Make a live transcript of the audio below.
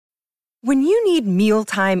When you need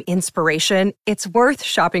mealtime inspiration, it's worth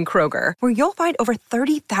shopping Kroger, where you'll find over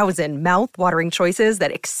 30,000 mouth-watering choices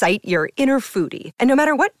that excite your inner foodie. And no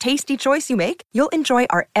matter what tasty choice you make, you'll enjoy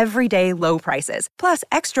our everyday low prices, plus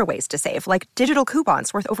extra ways to save, like digital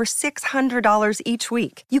coupons worth over $600 each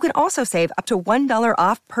week. You can also save up to $1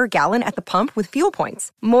 off per gallon at the pump with fuel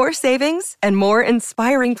points. More savings and more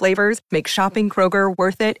inspiring flavors make shopping Kroger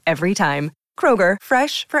worth it every time. Kroger,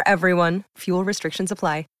 fresh for everyone. Fuel restrictions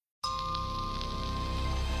apply.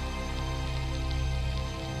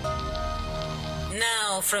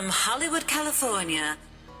 Now from Hollywood, California,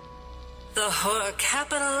 the horror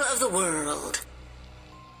capital of the world,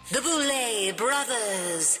 the Boulet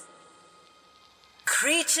Brothers,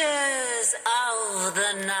 Creatures of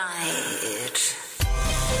the Night.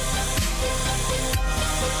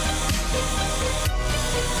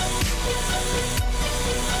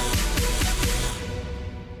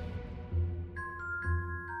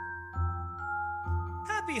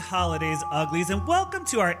 Happy holidays, uglies, and welcome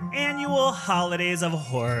to our annual Holidays of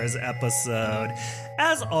Horrors episode.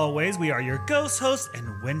 As always, we are your ghost hosts and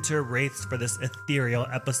winter wraiths for this ethereal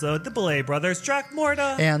episode, the Boulet Brothers, Drac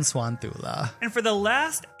Morta, and Swanthula. And for the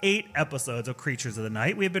last 8 episodes of Creatures of the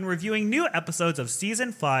Night, we have been reviewing new episodes of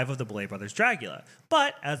Season 5 of the Boulet Brothers Dragula.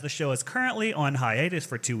 But as the show is currently on hiatus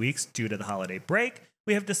for 2 weeks due to the holiday break,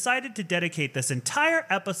 we have decided to dedicate this entire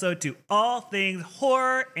episode to all things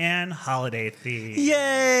horror and holiday themed.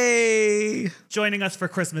 Yay! Joining us for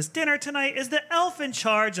Christmas dinner tonight is the elf in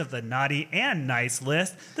charge of the naughty and nice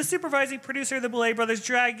list, the supervising producer of the Boulet Brothers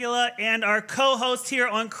Dragula, and our co-host here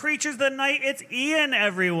on Creatures of the Night. It's Ian,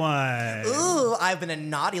 everyone. Ooh, I've been a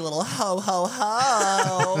naughty little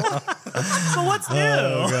ho-ho-ho. So what's new?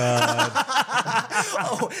 Oh, God.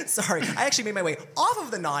 Oh, sorry. I actually made my way off of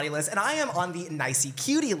the naughty list, and I am on the nicey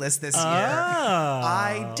cutie list this year.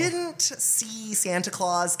 I didn't see Santa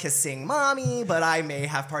Claus kissing mommy, but I may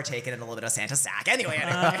have partaken in a little bit of Santa sack. Anyway.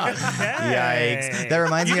 Yikes. That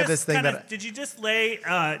reminds me of this thing Did you just lay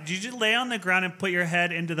on the ground and put your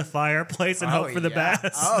head into the fireplace and hope for the best?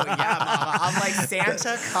 Oh, yeah, mama. I'm like,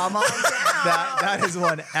 Santa, come on down. That is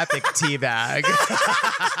one epic teabag.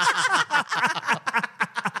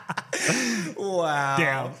 Wow.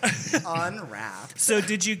 Damn. Unwrapped. So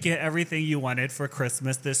did you get everything you wanted for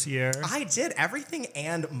Christmas this year? I did everything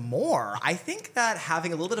and more. I think that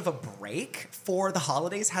having a little bit of a break for the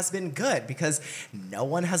holidays has been good because no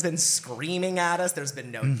one has been screaming at us. There's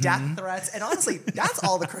been no death threats. And honestly, that's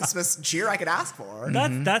all the Christmas cheer I could ask for.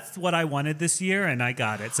 That's what I wanted this year, and I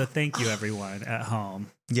got it. So thank you, everyone at home.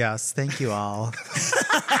 Yes, thank you all.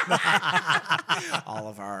 All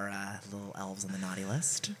of our little elves on the naughty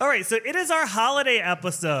list. All right, so it is our holiday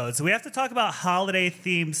episode, so we have to talk about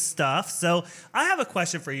holiday-themed stuff. So I have a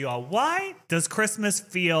question for you all. Why does Christmas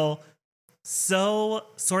feel so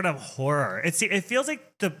sort of horror? It feels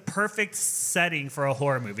like the perfect setting for a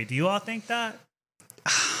horror movie. Do you all think that?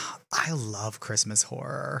 I love Christmas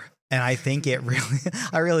horror. And I think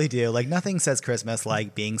I really do. Like, nothing says Christmas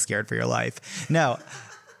like being scared for your life. No.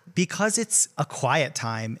 Because it's a quiet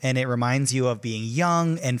time and it reminds you of being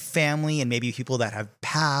young and family and maybe people that have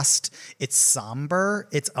passed. It's somber.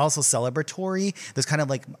 It's also celebratory. There's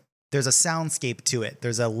a soundscape to it.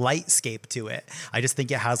 There's a lightscape to it. I just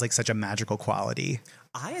think it has like such a magical quality.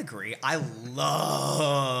 I agree. I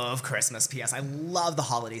love Christmas, P.S. I love the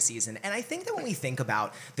holiday season. And I think that when we think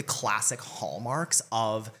about the classic hallmarks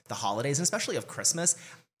of the holidays, and especially of Christmas,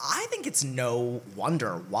 I think it's no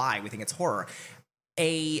wonder why we think it's horror.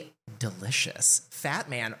 A delicious fat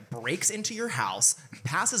man breaks into your house,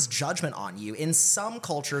 passes judgment on you. In some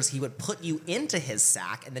cultures, he would put you into his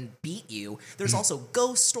sack and then beat you. There's also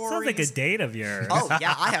ghost stories. Sounds like a date of yours. Oh,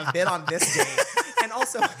 yeah, I have been on this date. And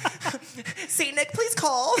also, St. Nick, please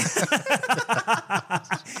call.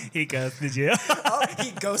 He ghosted you. Oh,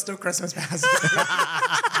 he ghosted Christmas past.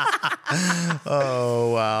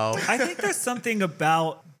 Oh, wow. I think there's something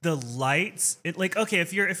about the lights.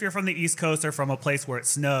 If you're from the East Coast or from a place where it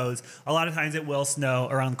snows, a lot of times it will snow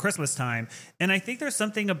around Christmas time. And I think there's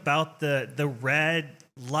something about the red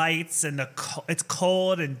lights and it's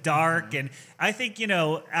cold and dark. And I think,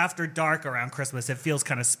 after dark around Christmas, it feels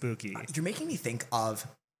kind of spooky. You're making me think of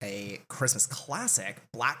a Christmas classic,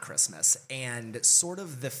 Black Christmas, and sort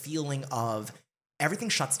of the feeling of everything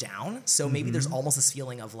shuts down. So maybe there's almost this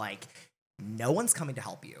feeling of like, no one's coming to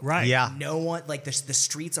help you. Right. Yeah. No one, like the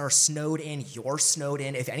streets are snowed in, you're snowed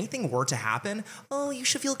in. If anything were to happen, you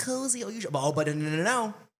should feel cozy. But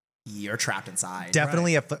no. You're trapped inside.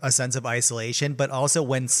 Definitely a sense of isolation, but also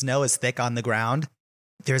when snow is thick on the ground,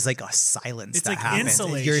 there's like a silence It's that like happens.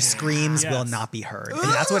 insulation. Your screams Yes. will not be heard. And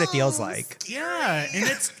that's what it feels like. Yeah, and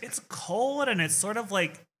it's cold and it's sort of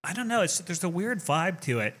like I don't know. There's a weird vibe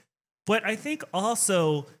to it. But I think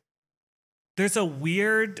also there's a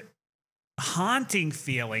weird haunting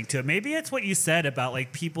feeling to it. Maybe it's what you said about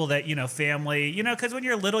like people that, family, because when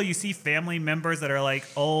you're little, you see family members that are like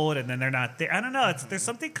old and then they're not there. I don't know. There's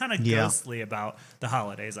something kind of ghostly about the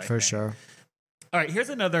holidays, I think. For sure. All right, here's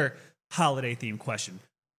another holiday themed question.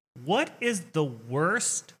 What is the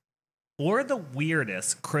worst or the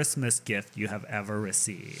weirdest Christmas gift you have ever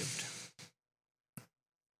received?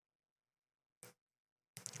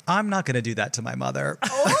 I'm not going to do that to my mother.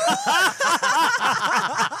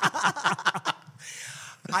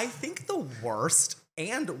 I think the worst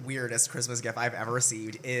and weirdest Christmas gift I've ever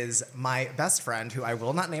received is my best friend, who I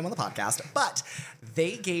will not name on the podcast, but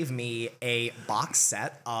they gave me a box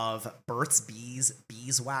set of Burt's Bees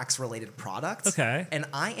beeswax related products. Okay. And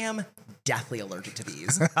I am deathly allergic to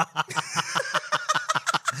bees.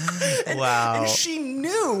 Wow. And she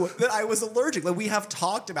knew that I was allergic. Like, we have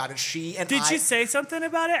talked about it. Did you say something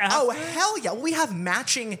about it after? Oh, hell yeah. We have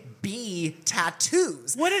matching bee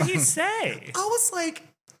tattoos. What did he say? I was like,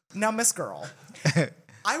 now, Miss Girl,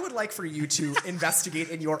 I would like for you to investigate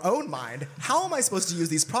in your own mind, how am I supposed to use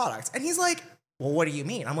these products? And he's like, well, what do you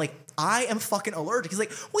mean? I'm like, I am fucking allergic. He's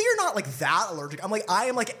like, well, you're not like that allergic. I'm like, I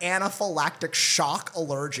am like anaphylactic shock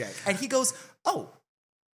allergic. And he goes, oh,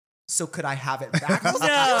 so could I have it back? I was like,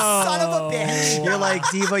 you son of a bitch. You're like,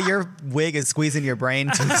 Diva, your wig is squeezing your brain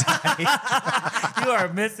too tight. You are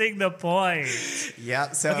missing the point.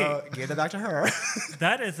 Yeah, so give it back to her.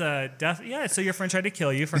 That is a so your friend tried to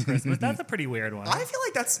kill you for Christmas. That's a pretty weird one. I feel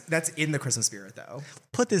like that's in the Christmas spirit, though.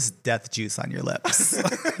 Put this death juice on your lips.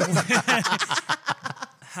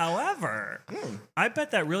 However, I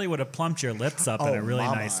bet that really would have plumped your lips up in a really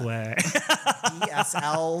mama. nice way.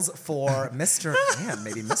 DSLs for Mr. and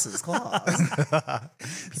maybe Mrs.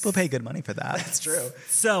 Claus. People pay good money for that. That's true.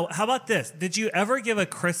 So, how about this? Did you ever give a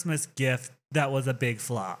Christmas gift that was a big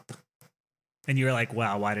flop? And you were like,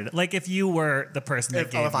 wow, why did it? Like, if you were the person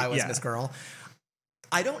that gave If I was yeah. Miss Girl.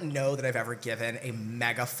 I don't know that I've ever given a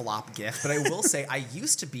mega flop gift, but I will say I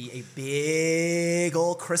used to be a big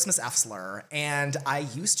old Christmas F-slur, and I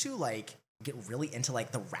used to like get really into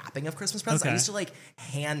like the wrapping of Christmas presents. Okay. I used to like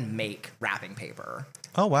hand make wrapping paper.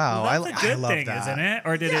 Oh, wow. That's a good I love thing, that. isn't it?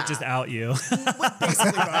 Or did Yeah. it just out you?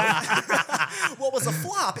 Basically, what was a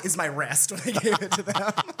flop is my wrist when I gave it to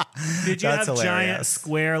them. Did you That's have giant hilarious.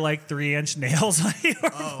 square like 3-inch nails when you were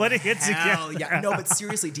putting it Hell together? yeah. No, but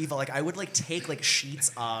seriously, Diva, like I would like take like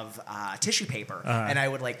sheets of tissue paper and I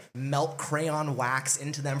would like melt crayon wax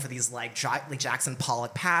into them for these like Jackson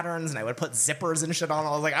Pollock patterns, and I would put zippers and shit on. I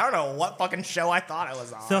was like, I don't know what fucking show I thought I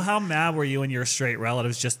was on. So how mad were you when your straight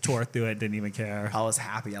relatives just tore through it and didn't even care? I was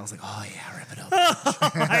happy. I was like, oh yeah, rip it up.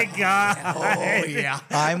 Oh my God. Oh yeah.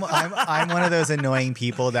 I'm one of those annoying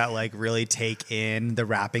people that like really take in the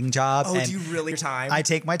wrapping job. Oh, and do you really time? I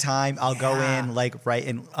take my time. I'll go Yeah. in like right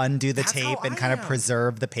and undo the That's tape how and I kind of am.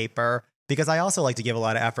 preserve the paper, because I also like to give a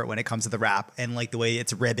lot of effort when it comes to the wrap and like the way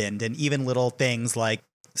it's ribboned, and even little things like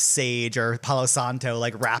sage or Palo Santo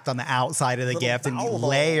like wrapped on the outside of the Little gift and vowel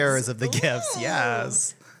layers holes. of the gifts. Ooh.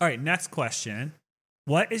 Yes. All right, next question.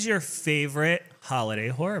 What is your favorite holiday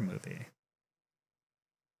horror movie?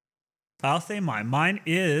 I'll say mine. Mine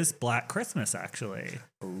is Black Christmas, actually.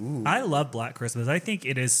 Ooh. I love Black Christmas. I think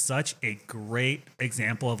it is such a great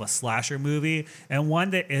example of a slasher movie, and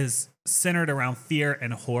one that is centered around fear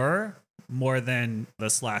and horror more than the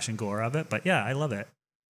slash and gore of it. But yeah, I love it.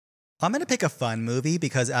 I'm going to pick a fun movie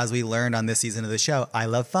because, as we learned on this season of the show, I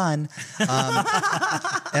love fun. And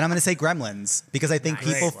I'm going to say Gremlins, because I think Nice.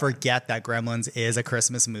 people Great one. forget that Gremlins is a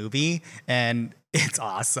Christmas movie, and it's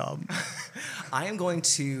awesome. I am going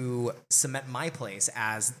to cement my place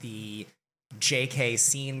as the JK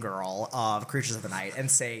scene girl of Creatures of the Night and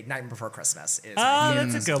say Night Before Christmas is. Oh,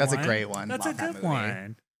 that's a good That's a one. great one. That's Love a that good movie.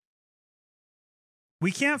 one.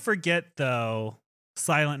 We can't forget, though,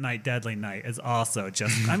 Silent Night, Deadly Night is also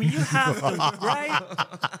just, I mean, you have to, right?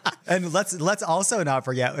 And let's also not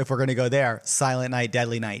forget, if we're going to go there, Silent Night,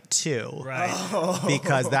 Deadly Night 2. Right.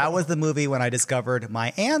 Because that was the movie when I discovered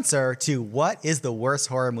my answer to what is the worst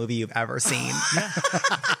horror movie you've ever seen.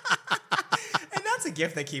 And that's a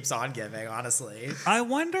gift that keeps on giving, honestly. I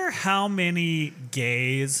wonder how many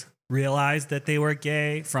gays realized that they were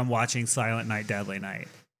gay from watching Silent Night, Deadly Night.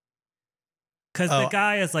 Because the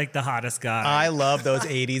guy is like the hottest guy. I love those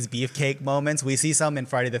 80s beefcake moments. We see some in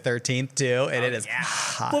Friday the 13th too, and it is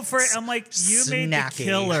hot. Well, I'm like, you made the Snacky.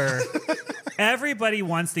 killer. Everybody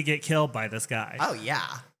wants to get killed by this guy. Oh, yeah.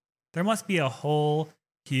 There must be a whole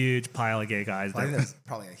huge pile of gay guys I think there. there's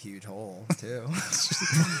probably a huge hole, too.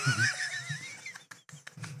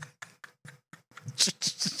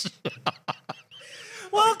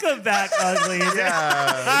 Welcome back, Uglies.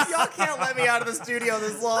 Y'all can't let me out of the studio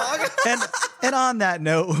this long. And on that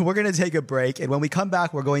note, we're going to take a break. And when we come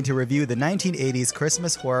back, we're going to review the 1980s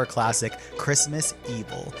Christmas horror classic, Christmas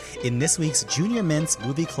Evil, in this week's Junior Mints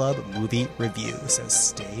Movie Club movie review. So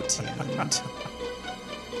stay tuned.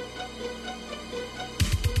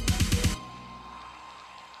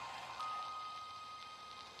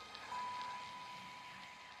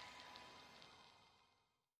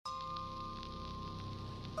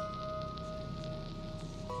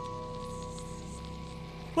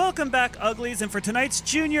 Welcome back, Uglies, and for tonight's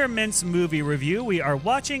Junior Mints movie review, we are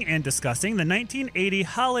watching and discussing the 1980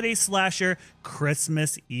 holiday slasher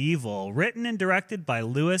Christmas Evil, written and directed by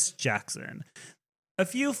Lewis Jackson. A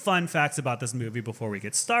few fun facts about this movie before we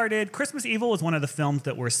get started. Christmas Evil was one of the films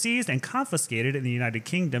that were seized and confiscated in the United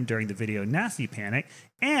Kingdom during the video nasty panic,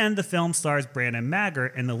 and the film stars Brandon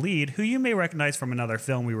Maggart in the lead, who you may recognize from another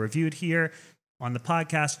film we reviewed here on the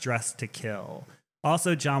podcast, Dressed to Kill.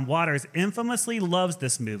 Also, John Waters infamously loves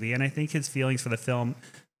this movie, and I think his feelings for the film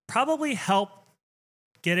probably helped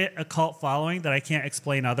get it a cult following that I can't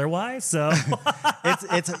explain otherwise. So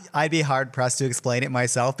I'd be hard pressed to explain it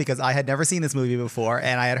myself because I had never seen this movie before,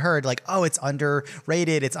 and I had heard like, oh, it's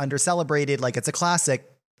underrated, it's under celebrated, like it's a classic.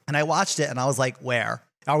 And I watched it and I was like, where?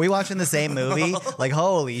 Are we watching the same movie? Like,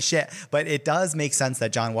 holy shit. But it does make sense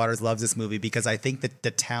that John Waters loves this movie because I think that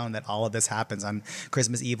the town that all of this happens on,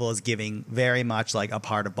 Christmas Evil, is giving very much like a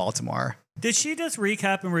part of Baltimore. Did she just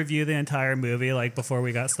recap and review the entire movie like before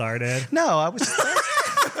we got started? No, I was just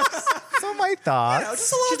some of my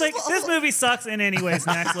thoughts. She's like, this movie sucks in anyways.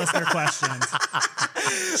 Next listener questions.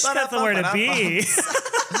 She's got somewhere to be.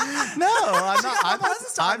 No,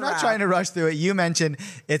 I'm not trying to rush through it. You mentioned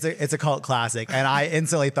it's a cult classic, and I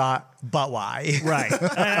instantly thought, but why? Right.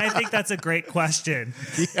 And I think that's a great question.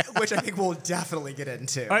 Which I think we'll definitely get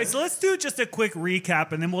into. All right, so let's do just a quick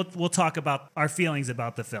recap, and then we'll talk about our feelings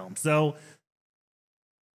about the film. So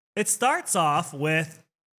it starts off with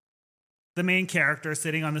the main character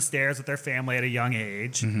sitting on the stairs with their family at a young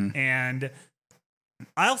age, and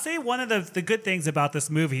I'll say one of the good things about this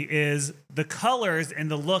movie is the colors and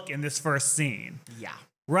the look in this first scene. Yeah.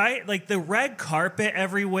 Right? Like the red carpet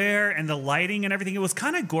everywhere and the lighting and everything. It was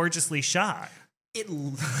kind of gorgeously shot.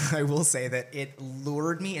 I will say that it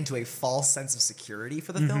lured me into a false sense of security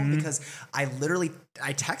for the film because I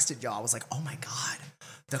texted y'all. I was like, oh my God,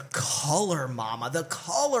 the color, mama, the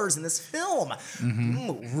colors in this film.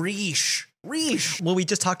 Reesh. Well, we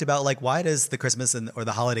just talked about like, why does the Christmas or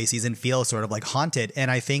the holiday season feel sort of like haunted? And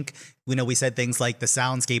I think, we said things like the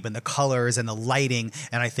soundscape and the colors and the lighting.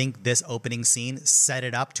 And I think this opening scene set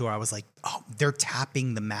it up to where I was like, oh, they're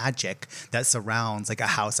tapping the magic that surrounds like a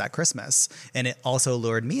house at Christmas. And it also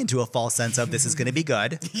lured me into a false sense of this is going to be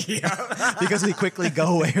good. Yeah. Because we quickly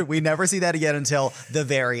go away. We never see that again until the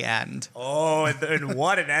very end. Oh, and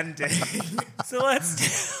what an ending. So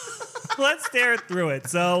let's stare through it.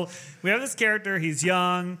 So we have this character. He's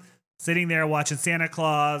young, sitting there watching Santa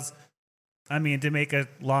Claus. I mean, to make a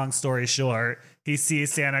long story short, he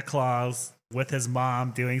sees Santa Claus with his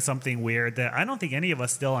mom doing something weird that I don't think any of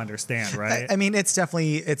us still understand, right? I mean, it's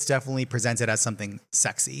definitely presented as something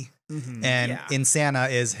sexy. And in Santa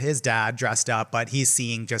is his dad dressed up, but he's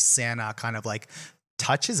seeing just Santa kind of like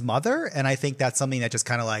touch his mother. And I think that's something that just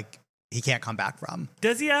kind of like, he can't come back from.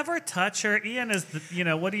 Does he ever touch her? Ian,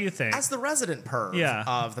 what do you think? As the resident perv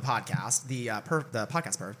of the podcast, the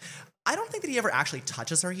podcast perv, I don't think that he ever actually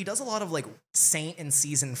touches her. He does a lot of like Saint in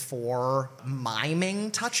season 4 miming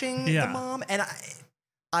touching the mom. And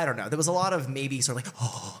I don't know. There was a lot of maybe sort of like,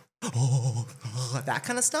 that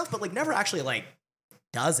kind of stuff, but like never actually like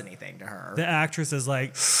does anything to her. The actress is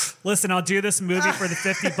like, listen, I'll do this movie for the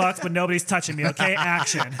 $50, but nobody's touching me, okay?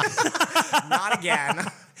 Action. Not again.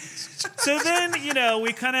 So then,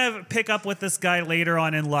 we kind of pick up with this guy later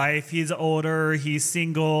on in life. He's older, he's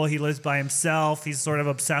single, he lives by himself, he's sort of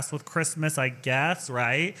obsessed with Christmas, I guess,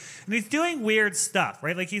 right? And he's doing weird stuff,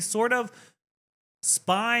 right? Like he's sort of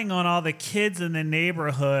spying on all the kids in the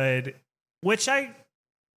neighborhood, which I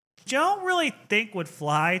don't really think would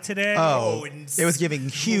fly today. Oh, it was giving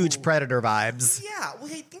huge Predator vibes. Yeah,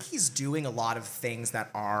 well, I think he's doing a lot of things that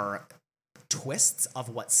are twists of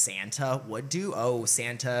what Santa would do. Oh,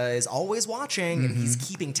 Santa is always watching and he's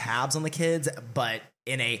keeping tabs on the kids, but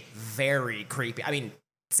in a very creepy. I mean,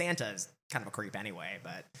 Santa is kind of a creep anyway,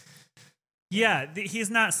 but yeah,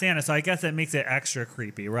 he's not Santa, so I guess that makes it extra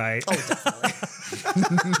creepy, right? Oh, definitely.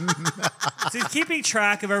 So he's keeping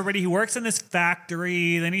track of everybody. He works in this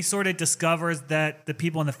factory. Then he sort of discovers that the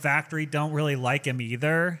people in the factory don't really like him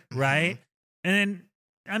either, right? And then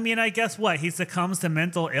I mean, I guess what? He succumbs to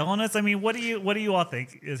mental illness. I mean, what do you all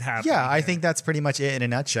think is happening? Yeah, I here? think that's pretty much it in a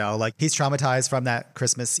nutshell. Like, he's traumatized from that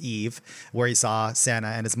Christmas Eve where he saw Santa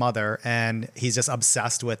and his mother, and he's just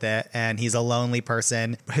obsessed with it. And he's a lonely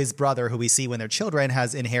person. His brother, who we see when they're children,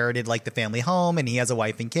 has inherited like the family home, and he has a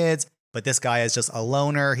wife and kids. But this guy is just a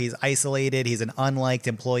loner. He's isolated. He's an unliked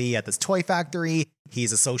employee at this toy factory.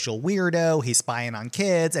 He's a social weirdo. He's spying on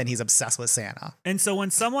kids, and he's obsessed with Santa. And so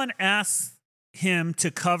when someone asks him to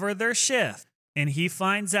cover their shift and he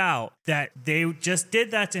finds out that they just did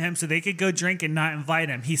that to him so they could go drink and not invite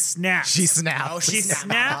him, he snaps. She snaps. Oh, She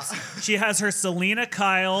snaps. She has her Selena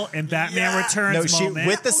Kyle and Batman Yeah. Returns moment.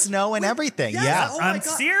 with the snow and everything. Yes. Yeah. Oh my I'm God.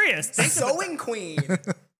 serious. Think about Sewing queen.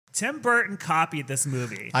 Tim Burton copied this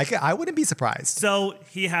movie. I wouldn't be surprised. So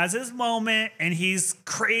he has his moment, and he's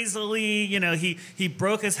crazily, he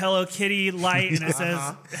broke his Hello Kitty light, and it says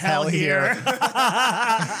 "Hell Hell here," here.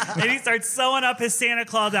 and he starts sewing up his Santa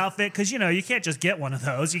Claus outfit because you can't just get one of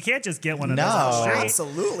those. You can't just get one of those. No. on the street.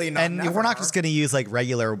 Absolutely not. And we're not just going to use like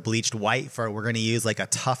regular bleached white fur. We're going to use like a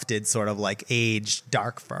tufted sort of like aged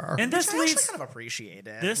dark fur. And this I actually leads kind of appreciate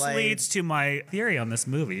it. this Like, leads to my theory on this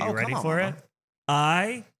movie. You Oh, ready come on, for Mama. it?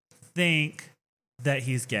 I think that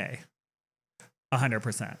he's gay.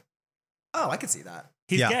 100%. Oh, I could see that.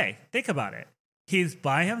 He's Yeah. gay. Think about it. He's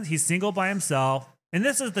single by himself. And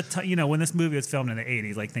this is when this movie was filmed in the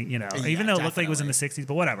 80s, like, even though it looked like it was in the 60s,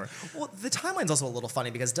 but whatever. Well, the timeline's also a little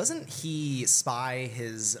funny because doesn't he spy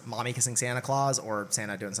his mommy kissing Santa Claus or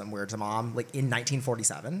Santa doing something weird to mom like in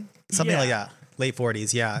 1947? Something like Yeah. that. Late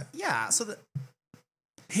 40s. Yeah. Yeah. So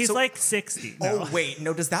He's So- like 60. No. oh wait,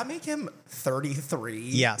 no, does that make him 33?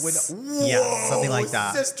 Yes. Whoa, Yeah, something like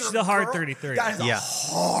that. Sister She's a hard girl. 33. That is a Yeah.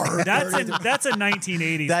 hard. That's a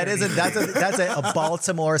 1980s. That is 33. that's a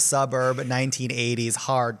Baltimore suburb 1980s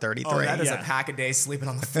hard 33. Oh, that is Yeah. a pack a day sleeping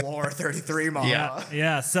on the floor. 33, mama.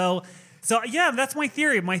 Yeah. So yeah, that's my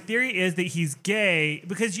theory. My theory is that he's gay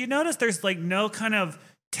because you notice there's like no kind of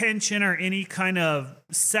tension or any kind of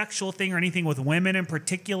sexual thing or anything with women in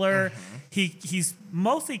particular. Mm-hmm. He's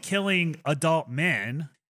mostly killing adult men.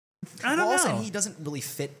 I don't Also, know. he doesn't really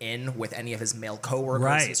fit in with any of his male coworkers.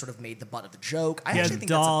 Right. He sort of made the butt of the joke. I He has actually think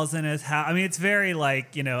dolls in his house. I mean, it's very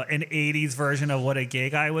like, an 80s version of what a gay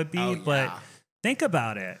guy would be. Oh, But yeah. think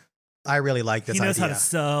about it. I really like this He knows how idea. to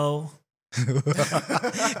sew.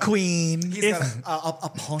 Queen. he's got a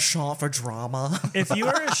penchant for drama. If you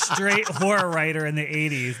were a straight horror writer in the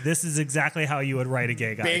 80s, this is exactly how you would write a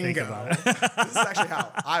gay guy. Think Bingo. about it. This is actually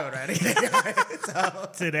how I would write it. So,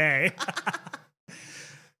 Today.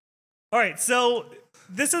 All right, so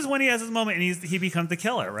this is when he has his moment and he becomes the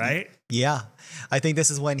killer, right? Yeah. I think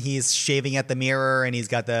this is when he's shaving at the mirror and he's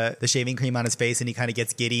got the shaving cream on his face and he kind of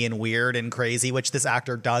gets giddy and weird and crazy, which this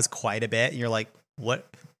actor does quite a bit. And you're like, what?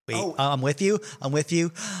 Wait, Oh. I'm with you. I'm with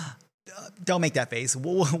you. Don't make that face.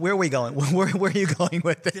 Where are we going? Where are you going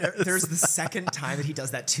with this? there's the second time that he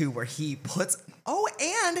does that too, where he puts,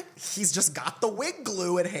 and he's just got the wig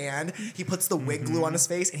glue at hand. He puts the wig glue on his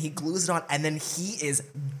face and he glues it on, and then he is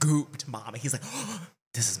gooped, mama. He's like, oh,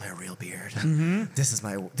 this is my real beard. This is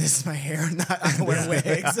my hair. I don't wear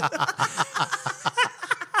wigs.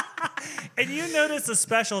 And you notice a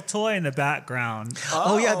special toy in the background.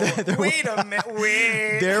 Oh, yeah. Wait a minute.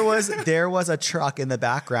 Wait. There was a truck in the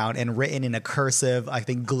background and written in a cursive, I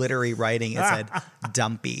think glittery writing, it said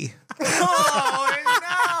Dumpy. Oh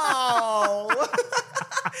no!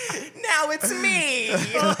 Now it's me.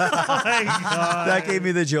 Oh my God. That gave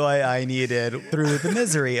me the joy I needed through the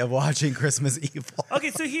misery of watching Christmas Evil.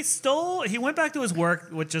 Okay, so he went back to his work,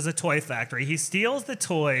 which is a toy factory. He steals the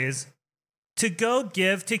toys to go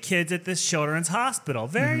give to kids at this children's hospital.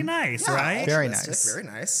 Very nice, right? Very Altruistic, nice. Very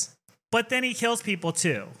nice. But then he kills people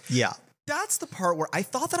too. Yeah. That's the part where I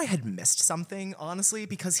thought that I had missed something, honestly,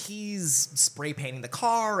 because he's spray painting the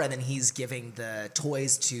car and then he's giving the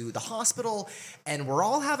toys to the hospital and we're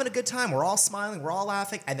all having a good time. We're all smiling. We're all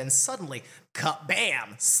laughing. And then suddenly,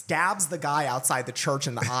 bam, stabs the guy outside the church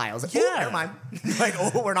in the eye. I was like, Yeah. oh, never mind. Like,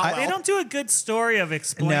 oh, we're not well. They don't do a good story of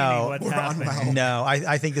explaining No, what we're happened. unwell. No,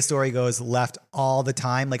 I think the story goes left all the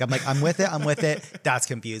time. I'm with it. That's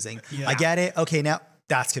confusing. I get it. Okay, now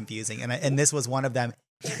that's confusing. And this was one of them.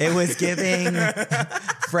 It was giving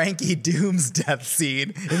Frankie Doom's death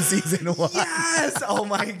scene in season 1. Yes. Oh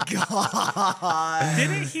my God.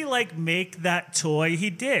 Didn't he like make that toy? He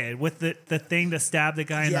did with the thing to stab the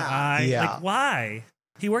guy in the Yeah. eye. Yeah. Like why?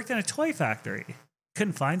 He worked in a toy factory.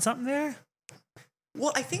 Couldn't find something there?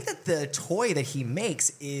 Well, I think that the toy that he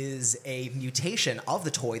makes is a mutation of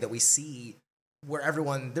the toy that we see where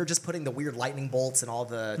they're just putting the weird lightning bolts in all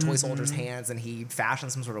the toy soldiers' hands and he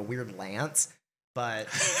fashions some sort of weird lance. But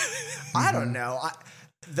I don't know.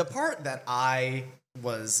 The part that I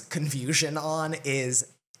was confusion on is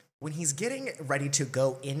when he's getting ready to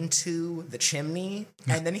go into the chimney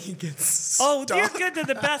and then he gets Oh, stuck. you're good to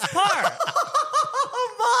the best part.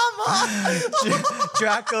 Mama!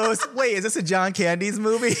 Drac goes, wait, is this a John Candy's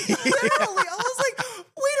movie? Literally, I was like,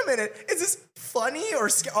 wait a minute, is this funny or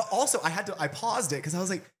also I paused it because I was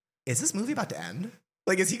like, is this movie about to end?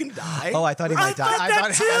 Like, is he gonna die? Oh, I thought he might die.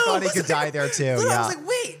 I thought he could die there too. Literally, Yeah. I was like,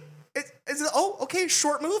 wait. Is it, oh, okay,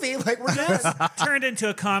 short movie. Like, we're This done. turned into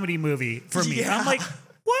a comedy movie for me. Yeah. I'm like,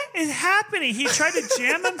 what is happening? He tried to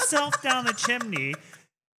jam himself down the chimney.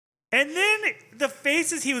 And then the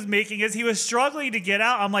faces he was making as he was struggling to get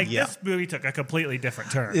out, I'm like, Yeah. this movie took a completely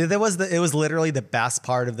different turn. It was literally the best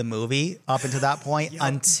part of the movie up until that point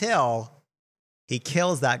until he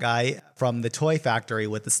kills that guy from the toy factory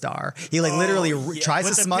with the star. He literally tries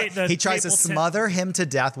With to the tries to maple smother him to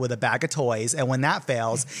death with a bag of toys, and when that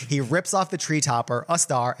fails, he rips off the tree topper, a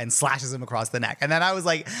star, and slashes him across the neck. And then I was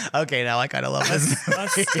like, okay, now I kind of love this. A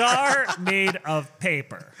star made of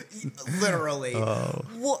paper. Literally.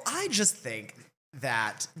 Well, I just think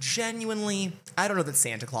that genuinely, I don't know that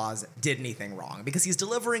Santa Claus did anything wrong because he's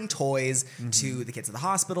delivering toys to the kids at the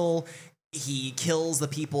hospital. He kills the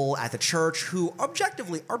people at the church who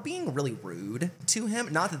objectively are being really rude to him.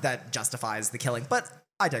 Not that that justifies the killing, but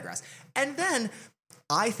I digress. And then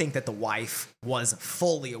I think that the wife was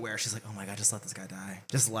fully aware. She's like, oh my God, just let this guy die.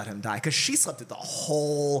 Just let him die. Because she slept through the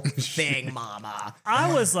whole thing, mama.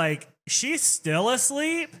 I was like, she's still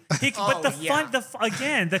asleep. But the yeah.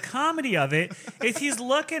 again, the comedy of it is he's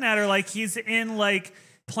looking at her like he's in like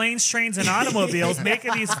planes, trains, and automobiles,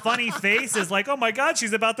 making these funny faces like, oh my God,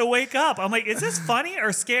 she's about to wake up. I'm like, is this funny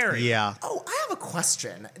or scary? Yeah. Oh, I have a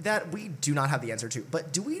question that we do not have the answer to,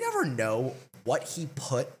 but do we ever know what he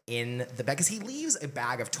put in the bag? Because he leaves a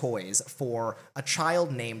bag of toys for a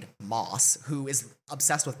child named Moss, who is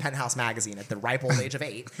obsessed with Penthouse magazine at the ripe old age of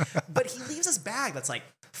 8. But he leaves this bag that's like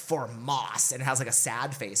for Moss and it has like a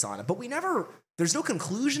sad face on it. But there's no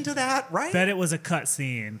conclusion to that, right? Bet it was a cut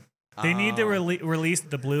scene. They need to release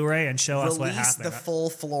the Blu-ray and show us what Release happened. the full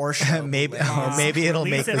floor show. maybe Mom. maybe it'll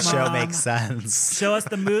Release make the it, show Mom. make sense. Show us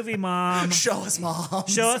the movie, Mom. Show us, Mom.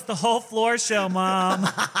 Show us the whole floor show, Mom.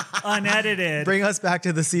 Unedited. Bring us back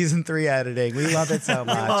to the season 3 editing. We love it so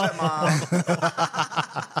much.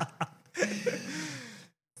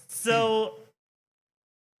 So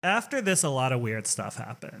after this, a lot of weird stuff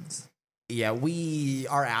happens. Yeah,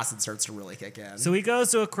 our acid starts to really kick in. So he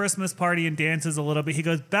goes to a Christmas party and dances a little bit. He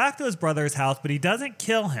goes back to his brother's house, but he doesn't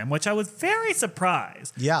kill him, which I was very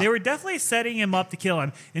surprised. Yeah. They were definitely setting him up to kill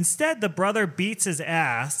him. Instead, the brother beats his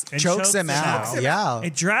ass and Chokes him out. Yeah.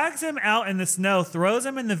 It drags him out in the snow, throws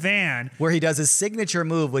him in the van. Where he does his signature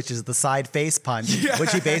move, which is the side face punch,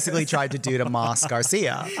 which he basically tried to do to Moss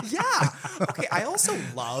Garcia. Yeah. Okay, I also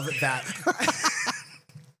love that.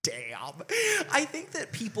 Damn. I think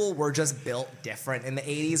that people were just built different in the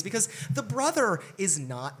 80s because the brother is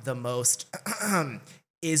not the most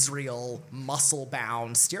Israel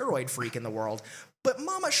muscle-bound steroid freak in the world. But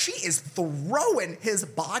Mama, she is throwing his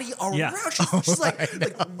body around. Yeah. She's like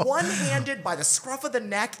one-handed by the scruff of the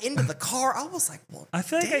neck into the car. I was like, well, I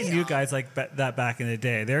feel like I damn. knew guys like that back in the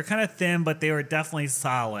day. They were kind of thin, but they were definitely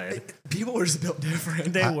solid. People were just built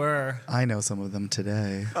different. They were. I know some of them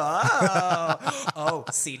today. Oh,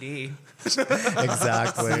 CD.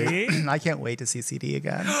 Exactly. See? I can't wait to see CD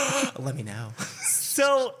again. Let me know.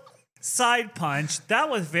 So, side punch, that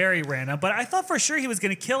was very random, but I thought for sure he was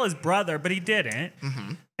going to kill his brother, but he didn't.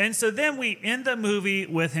 Mm-hmm. And so then we end the movie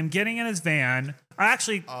with him getting in his van.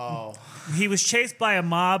 Actually, he was chased by a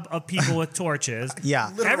mob of people with torches. Yeah.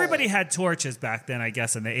 Literal. Everybody had torches back then, I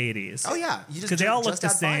guess, in the 80s. Oh, yeah. Because they all looked the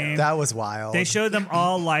same. That was wild. They showed them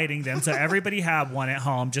all lighting them, so everybody had one at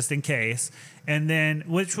home just in case. And then,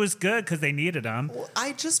 which was good because they needed them. Well,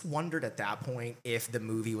 I just wondered at that point if the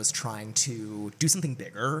movie was trying to do something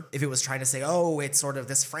bigger, if it was trying to say, oh, it's sort of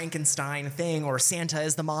this Frankenstein thing or Santa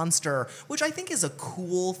is the monster, which I think is a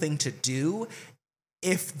cool thing to do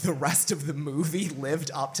if the rest of the movie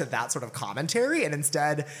lived up to that sort of commentary and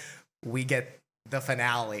instead we get the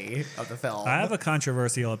finale of the film. I have a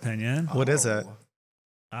controversial opinion. What is it?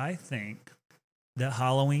 I think that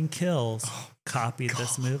Halloween Kills copied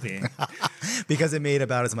this movie. Because it made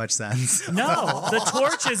about as much sense. No, the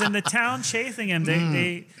torches and the town chasing him,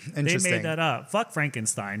 they Interesting. made that up. Fuck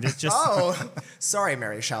Frankenstein. It's just Oh, sorry,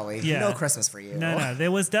 Mary Shelley. Yeah. No Christmas for you. no. It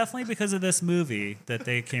was definitely because of this movie that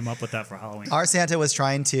they came up with that for Halloween. Our Santa was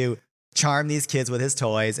trying to charm these kids with his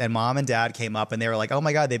toys, and mom and dad came up and they were like, oh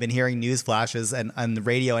my God, they've been hearing news flashes and the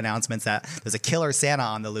radio announcements that there's a killer Santa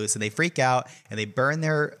on the loose, and they freak out and they burn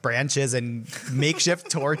their branches and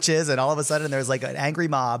makeshift torches, and all of a sudden there's like an angry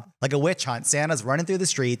mob, like a witch hunt. Santa's running through the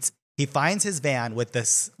streets. He finds his van with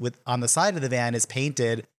on the side of the van is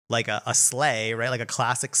painted like a sleigh, right? Like a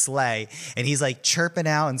classic sleigh. And he's like chirping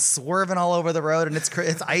out and swerving all over the road, and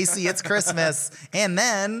it's icy, it's Christmas. And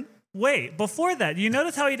then Wait, before that, you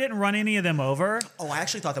notice how he didn't run any of them over? Oh, I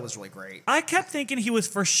actually thought that was really great. I kept thinking he was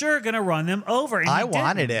for sure going to run them over. And I he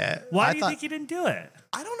wanted didn't. it. Why do you think he didn't do it?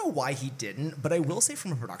 I don't know why he didn't, but I will say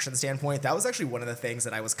from a production standpoint, that was actually one of the things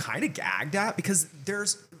that I was kind of gagged at, because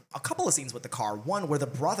there's a couple of scenes with the car. One where the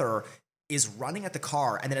brother is running at the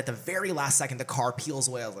car, and then at the very last second, the car peels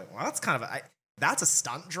away. I was like, well, that's kind of that's a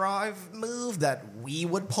stunt drive move that we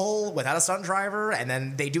would pull without a stunt driver. And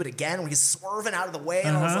then they do it again when he's swerving out of the way.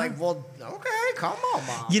 And I was like, well, okay, come on,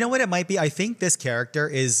 Mom. You know what it might be? I think this character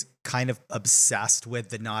is kind of obsessed with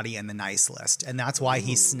the naughty and the nice list. And that's why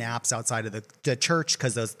he snaps outside of the church,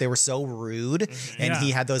 because they were so rude. Mm-hmm. And he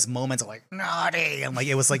had those moments of like, naughty. And like,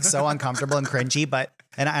 it was like so uncomfortable and cringy. But,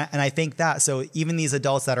 and I think that, so even these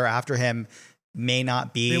adults that are after him may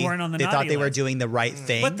not be, they weren't on the they naughty thought they were list. doing the right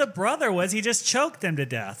thing. But the brother was, he just choked them to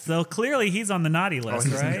death. So clearly he's on the naughty list,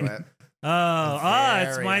 he's right? into it. It's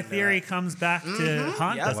Very my into theory it. comes back to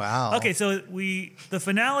haunt Yes. us. Wow. Okay, so the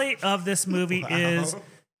finale of this movie is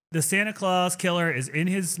the Santa Claus killer is in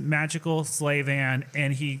his magical sleigh van,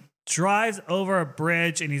 and he drives over a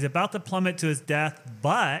bridge and he's about to plummet to his death,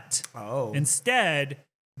 but instead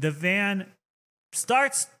the van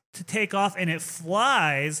starts to take off and it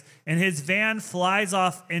flies, and his van flies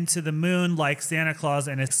off into the moon like Santa Claus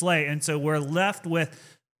and his sleigh. And so we're left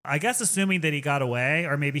with, I guess, assuming that he got away,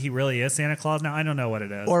 or maybe he really is Santa Claus now. I don't know what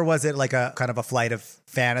it is. Or was it like a kind of a flight of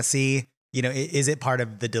fantasy? You know, is it part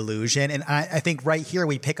of the delusion? And I think right here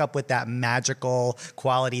we pick up with that magical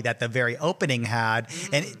quality that the very opening had.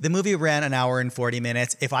 And the movie ran an hour and 40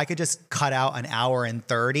 minutes. If I could just cut out an hour and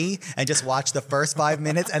 30 and just watch the first 5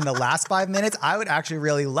 minutes and the last 5 minutes, I would actually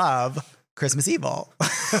really love Christmas Evil.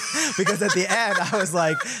 Because at the end, I was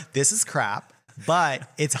like, this is crap. But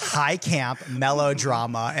it's high camp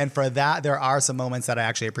melodrama. And for that, there are some moments that I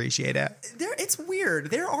actually appreciate it. It's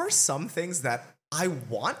weird. There are some things that I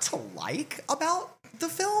want to like about the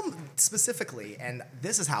film specifically, and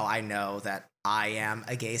this is how I know that I am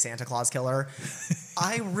a gay Santa Claus killer.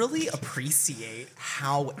 I really appreciate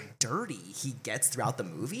how dirty he gets throughout the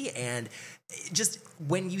movie, and just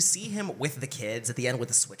when you see him with the kids at the end with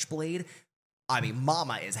the switchblade, I mean,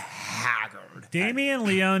 Mama is haggard. Damien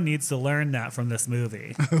Leone needs to learn that from this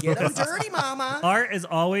movie. Get him dirty, Mama. Art is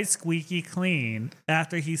always squeaky clean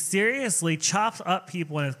after he seriously chops up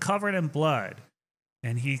people and is covered in blood.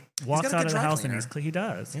 And he walks got a out good of the dry house cleaner. and he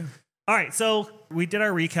does. Yeah. All right, so we did our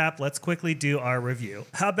recap. Let's quickly do our review.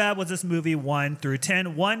 How bad was this movie 1 through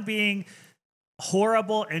 10? 1 being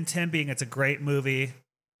horrible and 10 being it's a great movie.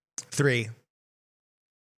 3.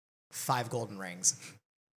 5 golden rings.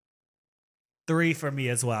 3 for me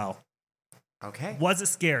as well. Okay. Was it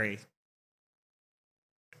scary?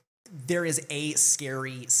 There is a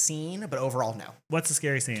scary scene, but overall, no. What's the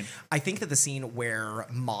scary scene? I think that the scene where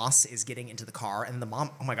Moss is getting into the car and the mom,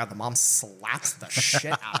 oh my God, the mom slaps the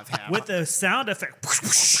shit out of him. With the sound effect.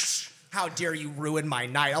 How dare you ruin my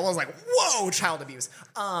night? I was like, whoa, child abuse.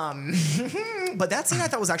 But that scene I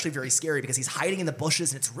thought was actually very scary because he's hiding in the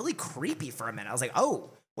bushes and it's really creepy for a minute. I was like,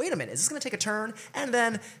 oh, wait a minute, is this going to take a turn? And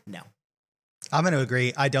then, no. I'm going to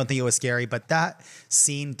agree. I don't think it was scary, but that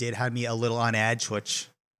scene did have me a little on edge, which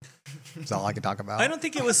is all I can talk about. I don't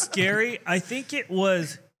think it was scary. I think it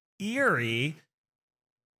was eerie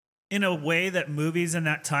in a way that movies in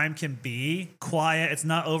that time can be. Quiet. It's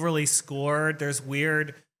not overly scored. There's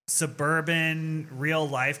weird suburban, real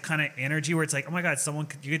life kind of energy where it's like, oh my God,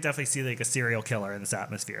 you could definitely see like a serial killer in this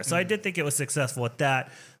atmosphere. So I did think it was successful at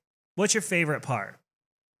that. What's your favorite part?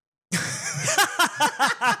 I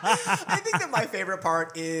think that my favorite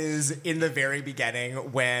part is in the very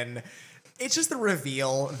beginning when it's just the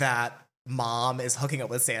reveal that Mom is hooking up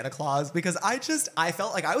with Santa Claus, because I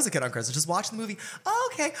felt like I was a kid on Christmas just watching the movie. Oh,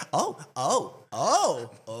 okay. Oh.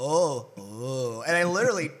 And I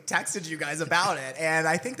literally texted you guys about it. And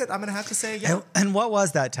I think that I'm going to have to say, yeah. And what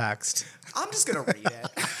was that text? I'm just going to read it.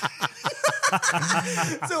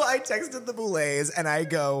 So I texted the Boulets and I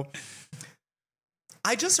go,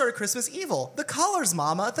 I just started Christmas Evil. The colors,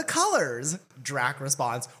 Mama, the colors. Drac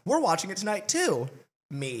responds, we're watching it tonight too.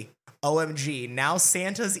 Me. OMG, now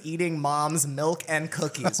Santa's eating Mom's milk and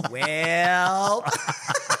cookies. Well.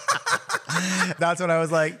 That's when I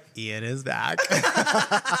was like, Ian is back.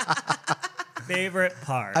 favorite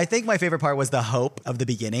part? I think my favorite part was the hope of the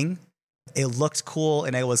beginning. It looked cool,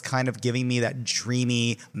 and it was kind of giving me that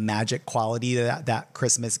dreamy magic quality that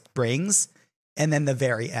Christmas brings. And then the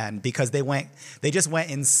very end, because they just went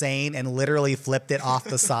insane and literally flipped it off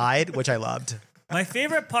the side, which I loved. My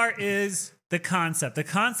favorite part is the concept. The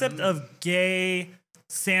concept of gay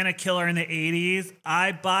Santa killer in the 80s.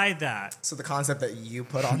 I buy that. So the concept that you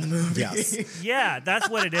put on the movie. Yes. Yeah, that's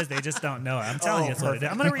what it is. They just don't know it. I'm telling you that's what it is.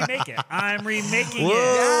 I'm going to remake it. I'm remaking it.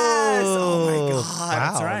 Yes. Oh my God. Wow,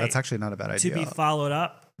 That's right. that's actually not a bad idea. To be followed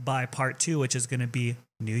up by part 2, which is going to be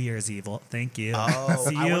New Year's Evil. Thank you. Oh,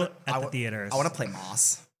 See you at the theaters. I want to play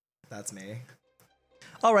Moss. That's me.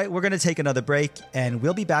 All right, we're going to take another break, and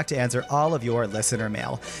we'll be back to answer all of your listener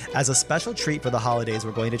mail. As a special treat for the holidays,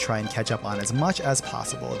 we're going to try and catch up on as much as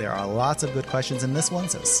possible. There are lots of good questions in this one,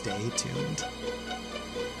 so stay tuned.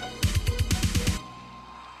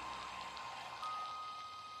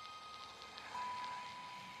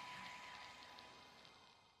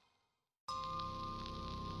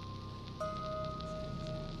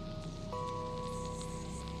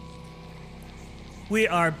 We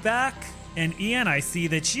are back. And Ian, I see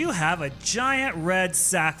that you have a giant red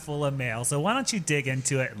sack full of mail. So why don't you dig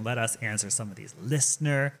into it and let us answer some of these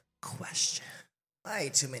listener questions. I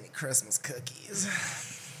ate too many Christmas cookies.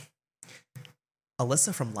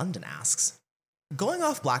 Alyssa from London asks, going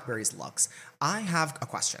off Blackberry's looks, I have a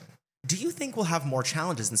question. Do you think we'll have more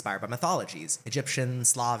challenges inspired by mythologies? Egyptian,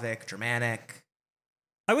 Slavic, Germanic?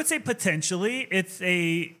 I would say potentially. It's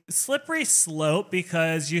a slippery slope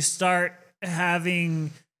because you start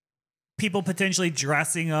having people potentially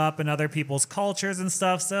dressing up in other people's cultures and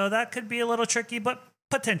stuff. So that could be a little tricky, but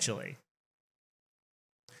potentially.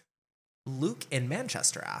 Luke in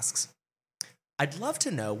Manchester asks, I'd love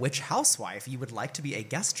to know which housewife you would like to be a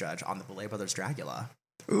guest judge on the Boulet Brothers Dragula.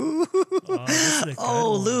 Ooh. This is a good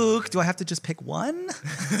Oh, one. Luke, do I have to just pick one?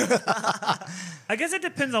 I guess it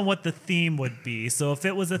depends on what the theme would be. So if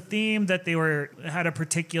it was a theme that they had a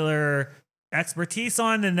particular expertise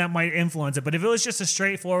on, then that might influence it. But if it was just a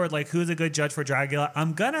straightforward, like, who's a good judge for Dragula,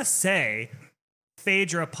 I'm gonna say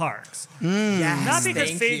Phaedra Parks. Yes, Not because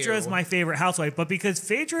thank Phaedra is you. my favorite housewife, but because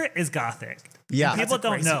Phaedra is gothic. Yeah. People That's a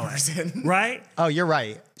don't know crazy it, person. right? Oh, you're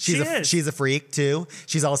right. She is. She's a freak too.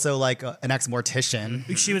 She's also like an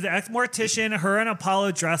ex-mortician. She was an ex-mortician. Her and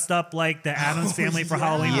Apollo dressed up like the Addams family for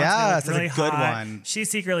Halloween. Yes, It was really that's a good hot. one. She's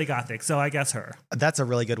secretly gothic, so I guess her. That's a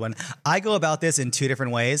really good one. I go about this in two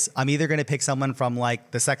different ways. I'm either going to pick someone from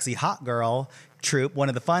like the sexy hot girl troupe, one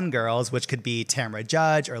of the fun girls, which could be Tamra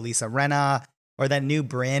Judge or Lisa Rinna, or that new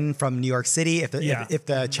Bryn from New York City if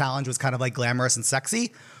the challenge was kind of like glamorous and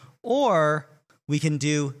sexy. Or we can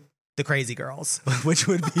do the crazy girls, which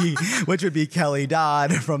would be Kelly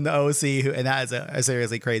Dodd from the OC, and that is a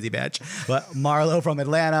seriously crazy bitch. But Marlo from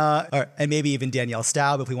Atlanta, and maybe even Danielle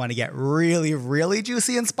Staub if we want to get really, really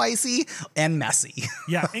juicy and spicy and messy.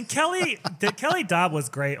 Yeah, and Kelly Dobb was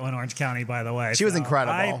great on Orange County, by the way. She was So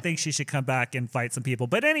incredible. I think she should come back and fight some people.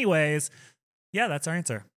 But anyways, yeah, that's our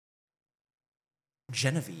answer.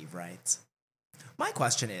 Genevieve writes, my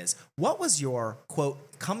question is, what was your, quote,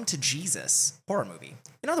 come to Jesus horror movie?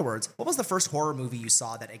 In other words, what was the first horror movie you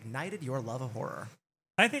saw that ignited your love of horror?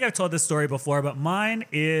 I think I've told this story before, but mine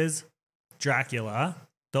is Dracula,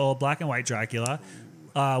 the old black and white Dracula,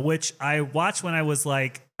 which I watched when I was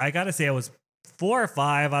like, I gotta say I was 4 or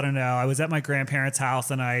 5, I don't know. I was at my grandparents'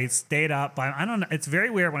 house and I stayed up. I don't know. It's very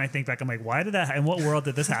weird when I think back. I'm like, why did that? In what world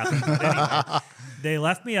did this happen? But anyway, they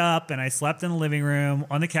left me up and I slept in the living room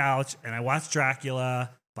on the couch and I watched Dracula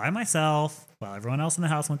by myself while everyone else in the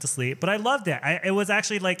house went to sleep. But I loved it. It was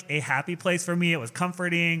actually like a happy place for me. It was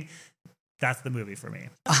comforting. That's the movie for me.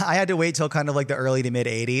 I had to wait till kind of like the early to mid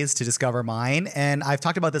 80s to discover mine. And I've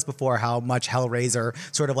talked about this before, how much Hellraiser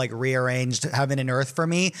sort of like rearranged heaven and earth for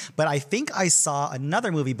me. But I think I saw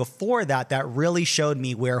another movie before that really showed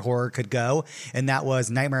me where horror could go. And that was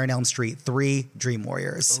Nightmare on Elm Street 3 Dream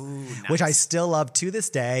Warriors, which I still love to this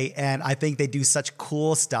day. And I think they do such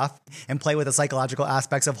cool stuff and play with the psychological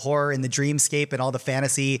aspects of horror in the dreamscape and all the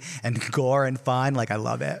fantasy and gore and fun. Like, I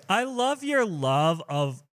love it. I love your love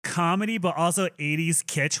of comedy, but also 80s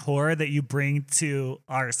kitsch horror that you bring to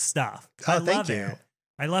our stuff. Oh, I thank love you. it.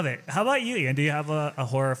 I love it. How about you, Ian? Do you have a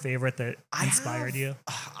horror favorite that inspired you?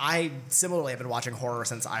 I similarly have been watching horror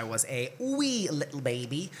since I was a wee little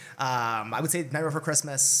baby. I would say Nightmare Before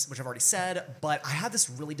Christmas, which I've already said, but I have this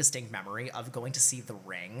really distinct memory of going to see The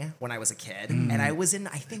Ring when I was a kid. And I was in,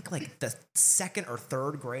 I think, like the 2nd or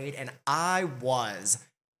 3rd grade, and I was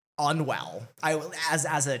unwell.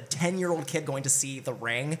 As a 10-year-old kid going to see The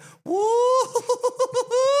Ring. Woo!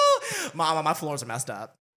 Mama, my floors are messed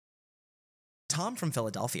up. Tom from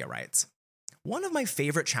Philadelphia writes, One of my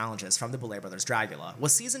favorite challenges from the Boulet Brothers Dragula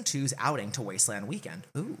was Season 2's outing to Wasteland Weekend.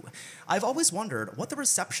 Ooh. I've always wondered what the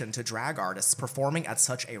reception to drag artists performing at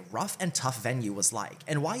such a rough and tough venue was like,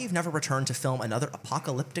 and why you've never returned to film another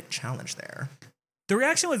apocalyptic challenge there. The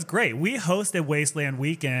reaction was great. We hosted Wasteland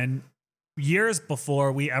Weekend years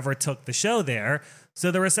before we ever took the show there. So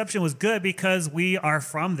the reception was good because we are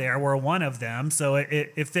from there. We're one of them. So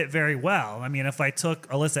it fit very well. I mean, if I took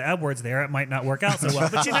Alyssa Edwards there, it might not work out so well,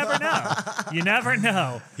 but you never know. You never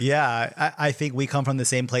know. Yeah, I think we come from the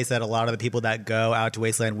same place that a lot of the people that go out to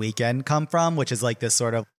Wasteland Weekend come from, which is like this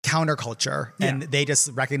sort of counterculture. And they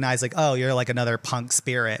just recognize like, oh, you're like another punk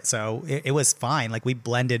spirit. So it was fine. Like we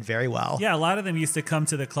blended very well. Yeah, a lot of them used to come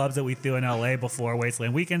to the clubs that we threw in LA before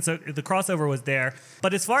Wasteland Weekend. So the crossover was there.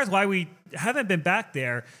 But as far as why we haven't been back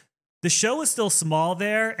there, the show was still small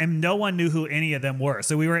there and no one knew who any of them were.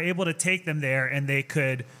 So we were able to take them there and they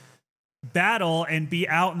could battle and be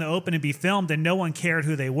out in the open and be filmed and no one cared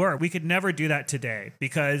who they were. We could never do that today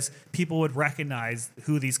because people would recognize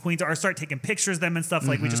who these queens are or start taking pictures of them and stuff.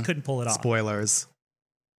 Like we just couldn't pull it off. Spoilers.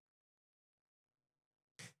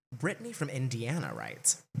 Brittany from Indiana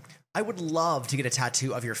writes, I would love to get a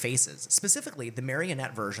tattoo of your faces, specifically the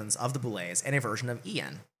marionette versions of the Boulets and a version of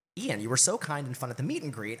Ian. Ian, you were so kind and fun at the meet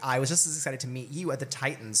and greet. I was just as excited to meet you at the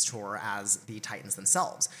Titans tour as the Titans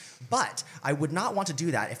themselves. But I would not want to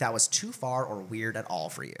do that if that was too far or weird at all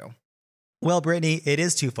for you. Well, Brittany, it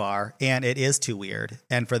is too far and it is too weird.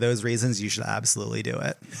 And for those reasons, you should absolutely do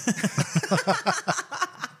it.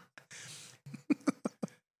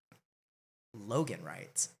 Logan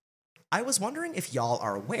writes, I was wondering if y'all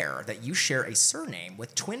are aware that you share a surname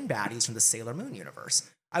with twin baddies from the Sailor Moon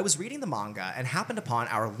universe. I was reading the manga and happened upon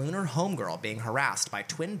our lunar homegirl being harassed by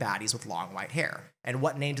twin baddies with long white hair. And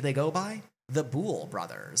what name do they go by? The Boole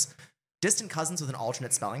brothers. Distant cousins with an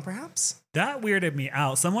alternate spelling, perhaps? That weirded me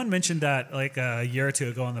out. Someone mentioned that like a year or two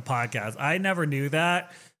ago on the podcast. I never knew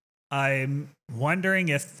that. I'm wondering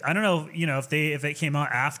if, I don't know, if it came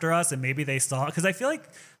out after us and maybe they saw it. Because I feel like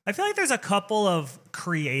there's a couple of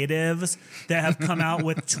creatives that have come out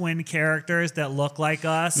with twin characters that look like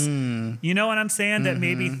us. You know what I'm saying? That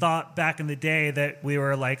maybe thought back in the day that we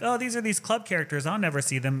were like, oh, these are these club characters. I'll never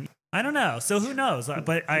see them. I don't know. So who knows?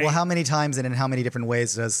 But well, how many times and in how many different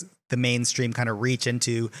ways does the mainstream kind of reach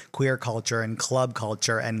into queer culture and club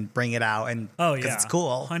culture and bring it out? And because it's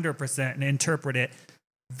cool. 100% and interpret it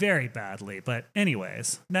very badly. But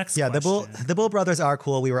anyways, next question. The Boole brothers are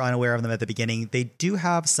cool. We were unaware of them at the beginning. They do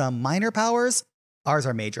have some minor powers. Ours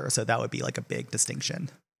are major, so that would be like a big distinction.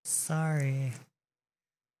 Sorry.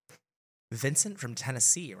 Vincent from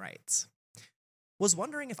Tennessee writes, was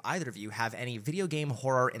wondering if either of you have any video game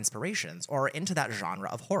horror inspirations or are into that genre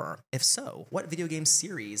of horror. If so, what video game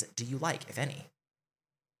series do you like, if any?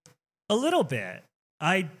 A little bit.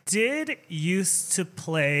 I did used to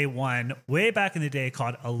play one way back in the day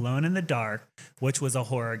called Alone in the Dark, which was a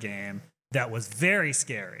horror game that was very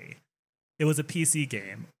scary. It was a PC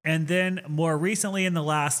game. And then more recently in the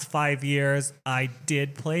last 5 years, I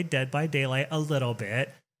did play Dead by Daylight a little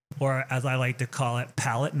bit, or as I like to call it,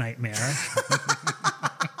 Palette Nightmare.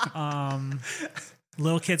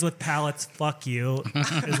 Little kids with palettes, fuck you,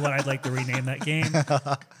 is what I'd like to rename that game.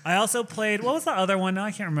 I also played, what was the other one? No,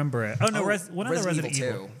 I can't remember it. Oh, no, one of the Resident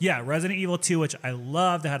Evil. Yeah, Resident Evil 2, which I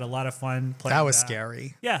loved. I had a lot of fun playing that. Was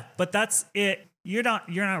scary. Yeah, but that's it. You're not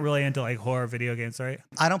really into like horror video games, right?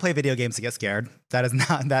 I don't play video games to get scared. That is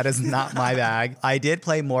not my bag. I did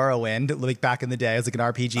play Morrowind like back in the day. It was like an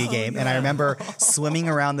RPG game. And I remember swimming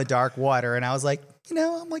around the dark water and I was like,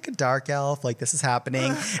 I'm like a dark elf. Like this is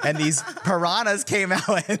happening. And these piranhas came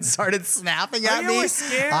out and started snapping at me.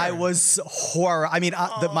 Scared. I was horror. I mean,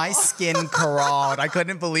 my skin crawled. I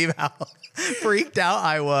couldn't believe how freaked out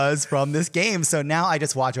I was from this game. So now I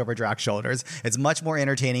just watch over Drax's shoulders. It's much more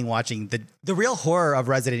entertaining watching the real horror of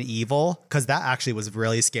Resident Evil, because that actually was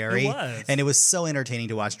really scary. It was. And it was so entertaining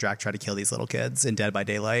to watch Drax try to kill these little kids in Dead by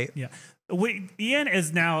Daylight. Yeah. Ian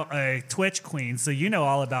is now a Twitch queen, so you know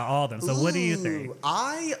all about all of them. So what do you think?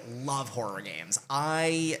 I love horror games.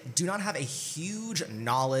 I do not have a huge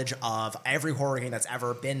knowledge of every horror game that's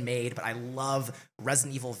ever been made, but I love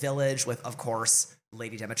Resident Evil Village with, of course,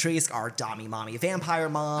 Lady Dimitrescu, our Dami Mommy vampire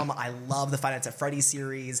mom. I love the Five Nights at Freddy's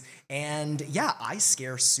series. And yeah, I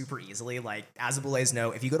scare super easily. Like, as the Boulets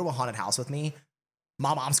know, if you go to a haunted house with me,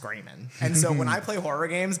 I'm screaming. And so when I play horror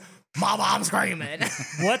games, I'm screaming.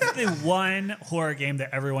 What's the one horror game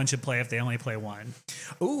that everyone should play if they only play one?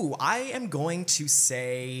 Ooh, I am going to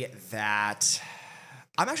say that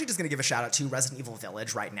I'm actually just going to give a shout out to Resident Evil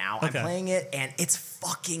Village right now. Okay. I'm playing it and it's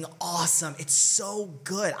fucking awesome. It's so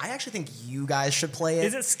good. I actually think you guys should play it.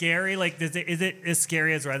 Is it scary? Like, is it as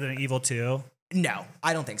scary as Resident Evil 2? No,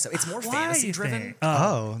 I don't think so. It's more Why, fantasy you driven. think?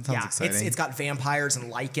 Oh, that sounds Yeah, exciting. it's got vampires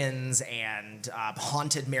and lycans and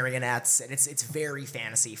haunted marionettes, and it's very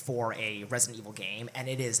fantasy for a Resident Evil game, and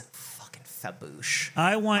it is fucking faboosh.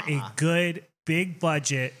 I want a good, big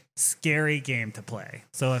budget, scary game to play.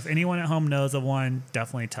 So if anyone at home knows of one,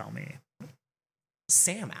 definitely tell me.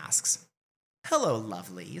 Sam asks, hello,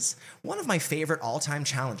 lovelies. One of my favorite all-time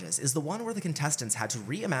challenges is the one where the contestants had to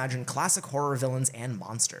reimagine classic horror villains and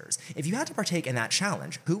monsters. If you had to partake in that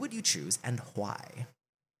challenge, who would you choose and why?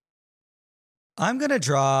 I'm going to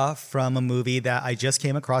draw from a movie that I just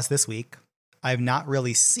came across this week. I've not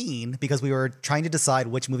really seen because we were trying to decide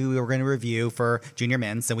which movie we were going to review for Junior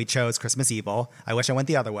Mints, and we chose Christmas Evil. I wish I went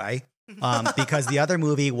the other way because the other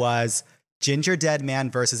movie was Ginger Dead Man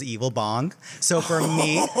versus Evil Bong. So for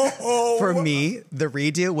me, the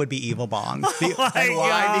redo would be Evil Bong. And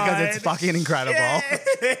why? Because it's fucking incredible.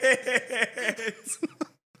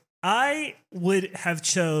 I would have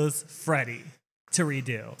chose Freddy to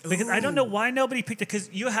redo because I don't know why nobody picked it, because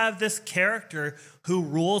you have this character who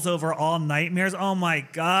rules over all nightmares. Oh my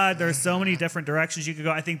God, there's so many different directions you could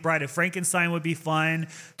go. I think Bride of Frankenstein would be fun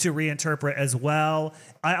to reinterpret as well.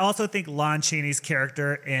 I also think Lon Chaney's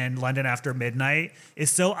character in London After Midnight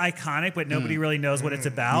is so iconic, but nobody really knows what it's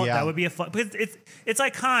about. Yeah. That would be a fun, because it's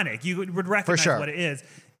iconic. You would recognize sure. what it is.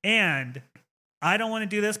 And I don't want to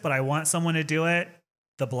do this, but I want someone to do it.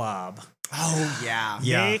 The Blob. Oh, yeah.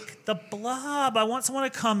 Yeah. Make the Blob. I want someone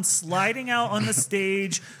to come sliding out on the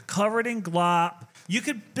stage covered in glop. You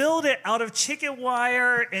could build it out of chicken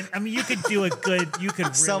wire, and I mean, you could do a good. You could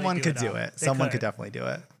really Someone could do up. it. They Someone could definitely do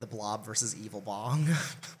it. The Blob versus Evil Bong.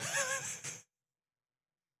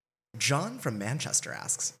 John from Manchester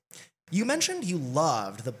asks, you mentioned you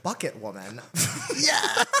loved the Bucket Woman.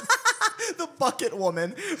 Yeah! The Bucket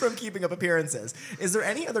Woman from Keeping Up Appearances. Is there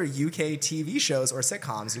any other UK TV shows or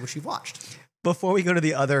sitcoms which you've watched? Before we go to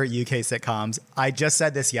the other UK sitcoms, I just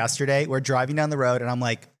said this yesterday. We're driving down the road, and I'm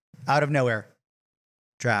like, out of nowhere,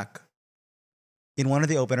 Drac, in one of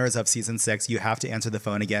the openers of season 6, you have to answer the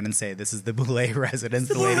phone again and say, this is the Boulay residence,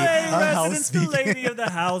 the lady of the house the speaking. lady of the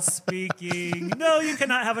house speaking. No, you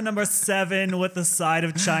cannot have a number 7 with the side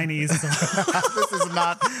of Chinese. This is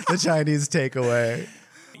not the Chinese takeaway.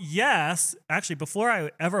 Yes, actually, before I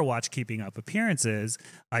ever watched Keeping Up Appearances,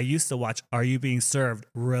 I used to watch Are You Being Served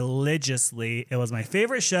religiously. It was my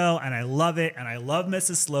favorite show, and I love it, and I love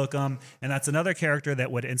Mrs. Slocum, and that's another character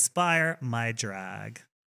that would inspire my drag.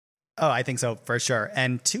 Oh, I think so, for sure.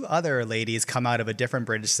 And 2 other ladies come out of a different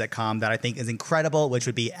British sitcom that I think is incredible, which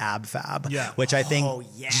would be Ab Fab, which I think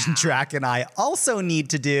Drac and I also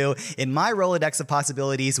need to do. In my Rolodex of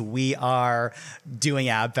possibilities, we are doing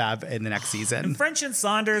Ab Fab in the next season. And French and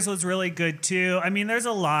Saunders was really good too. I mean, there's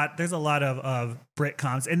a lot of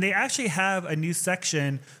Britcoms, and they actually have a new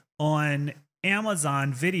section on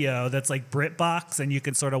Amazon Video that's like BritBox, and you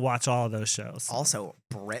can sort of watch all of those shows. Also,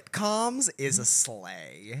 Britcoms is a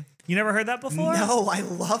sleigh. You never heard that before? No, I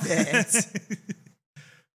love it.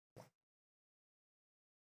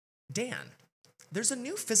 Dan, there's a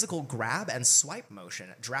new physical grab and swipe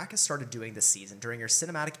motion Drac has started doing this season during your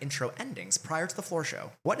cinematic intro endings prior to the floor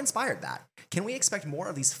show. What inspired that? Can we expect more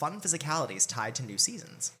of these fun physicalities tied to new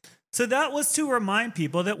seasons? So that was to remind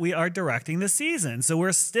people that we are directing the season. So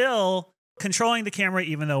we're still controlling the camera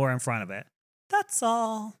even though we're in front of it. That's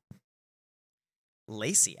all.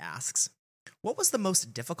 Lacey asks, what was the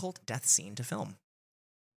most difficult death scene to film?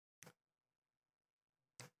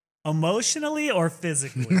 Emotionally or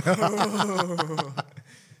physically?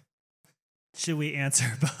 Should we answer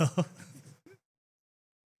both?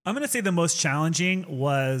 I'm going to say the most challenging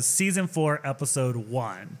was season 4, episode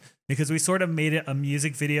 1, because we sort of made it a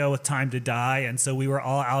music video with Time to Die. And so we were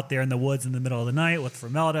all out there in the woods in the middle of the night with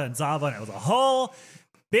Formelda and Zava, and it was a whole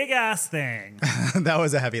big ass thing. That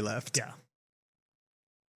was a heavy lift. Yeah.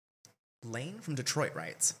 Lane from Detroit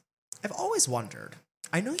writes, I've always wondered,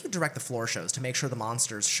 I know you direct the floor shows to make sure the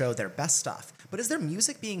monsters show their best stuff, but is there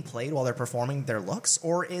music being played while they're performing their looks,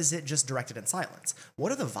 or is it just directed in silence?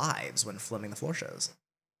 What are the vibes when filming the floor shows?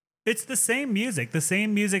 It's the same music. The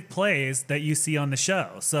same music plays that you see on the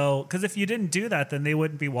show. So, because if you didn't do that, then they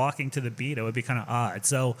wouldn't be walking to the beat. It would be kind of odd.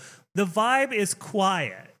 So the vibe is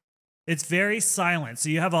quiet. It's very silent. So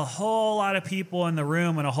you have a whole lot of people in the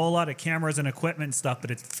room and a whole lot of cameras and equipment and stuff, but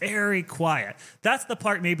it's very quiet. That's the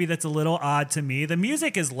part maybe that's a little odd to me. The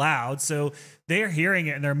music is loud, so they're hearing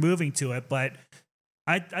it and they're moving to it, but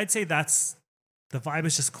I'd say that's the vibe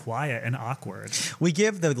is just quiet and awkward. We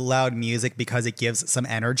give the loud music because it gives some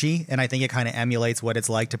energy, and I think it kind of emulates what it's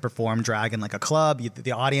like to perform drag in like a club.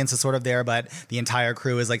 The audience is sort of there, but the entire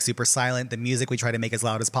crew is like super silent. The music we try to make as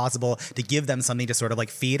loud as possible to give them something to sort of like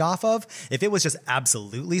feed off of. If it was just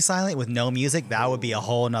absolutely silent with no music, that would be a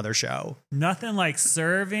whole nother show. Nothing like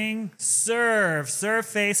serve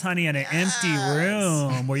face, honey, in an empty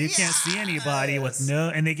room where you can't see anybody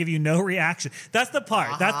and they give you no reaction. That's the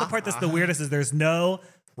part. That's the part that's the weirdest, is there's no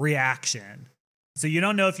reaction. So you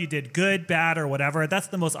don't know if you did good, bad, or whatever. That's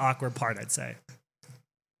the most awkward part, I'd say.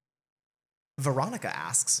 Veronica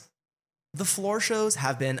asks, the floor shows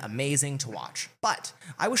have been amazing to watch, but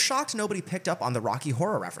I was shocked nobody picked up on the Rocky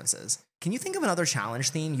Horror references. Can you think of another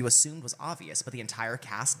challenge theme you assumed was obvious, but the entire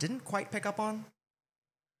cast didn't quite pick up on?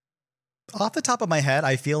 Off the top of my head,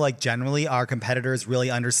 I feel like generally our competitors really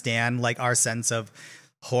understand like our sense of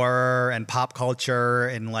horror and pop culture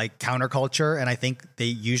and like counterculture, and I think they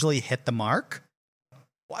usually hit the mark.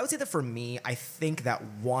 Well, I would say that for me, I think that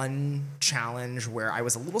one challenge where I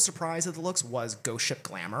was a little surprised at the looks was Ghost Ship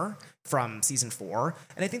Glamour from season 4.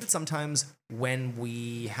 And I think that sometimes when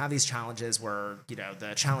we have these challenges where, you know,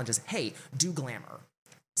 the challenge is, hey, do glamour,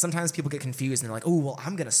 sometimes people get confused and they're like, oh, well,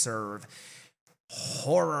 I'm going to serve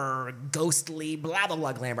horror, ghostly, blah, blah,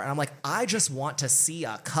 blah glamour. And I'm like, I just want to see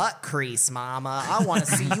a cut crease, mama. I want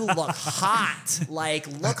to see you look hot. Like,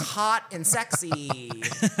 look hot and sexy.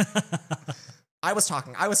 I was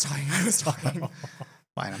talking.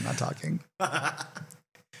 Fine, I'm not talking.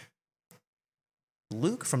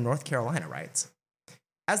 Luke from North Carolina writes,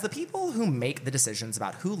 as the people who make the decisions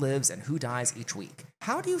about who lives and who dies each week,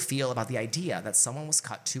 how do you feel about the idea that someone was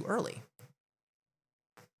cut too early?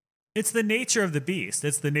 It's the nature of the beast.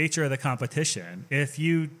 It's the nature of the competition. If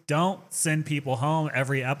you don't send people home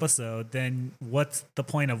every episode, then what's the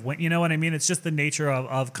point of you know what I mean? It's just the nature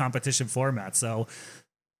of competition format. So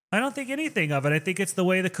I don't think anything of it. I think it's the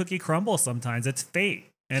way the cookie crumbles sometimes. It's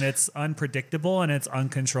fate, and it's unpredictable, and it's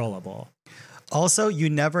uncontrollable. Also, you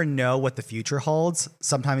never know what the future holds.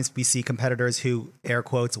 Sometimes we see competitors who, air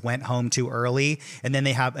quotes, went home too early, and then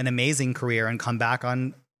they have an amazing career and come back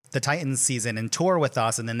on the Titans season and tour with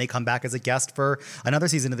us, and then they come back as a guest for another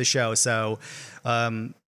season of the show. So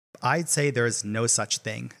I'd say there's no such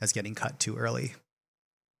thing as getting cut too early.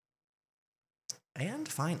 And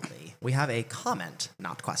finally, we have a comment,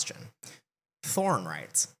 not question. Thorn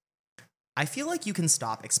writes, I feel like you can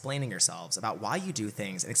stop explaining yourselves about why you do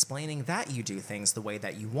things and explaining that you do things the way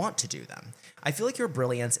that you want to do them. I feel like your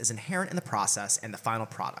brilliance is inherent in the process and the final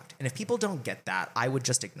product, and if people don't get that, I would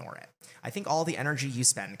just ignore it. I think all the energy you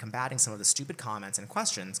spend combating some of the stupid comments and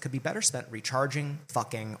questions could be better spent recharging,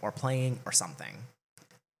 fucking, or playing, or something.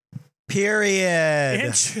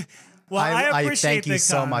 Period. Well, I appreciate thank you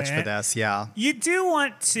so comment. much for this. Yeah. You do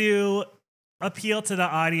want to appeal to the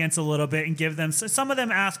audience a little bit and give them, some of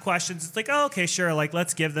them ask questions. It's like, oh, okay, sure. Like,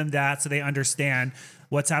 let's give them that so they understand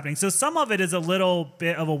what's happening. So some of it is a little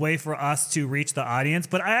bit of a way for us to reach the audience,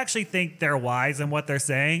 but I actually think they're wise in what they're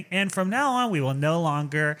saying. And from now on, we will no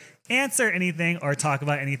longer answer anything or talk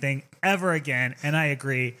about anything ever again. And I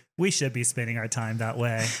agree, we should be spending our time that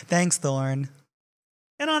way. Thanks, Thorn.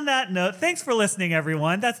 And on that note, thanks for listening,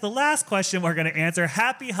 everyone. That's the last question we're going to answer.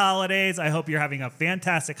 Happy holidays. I hope you're having a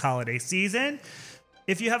fantastic holiday season.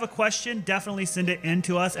 If you have a question, definitely send it in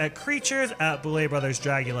to us at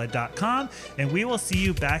creatures@BouletBrothersDragula.com. And we will see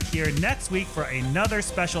you back here next week for another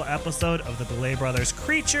special episode of the Boulet Brothers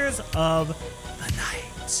Creatures of the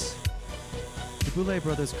Night. The Boulet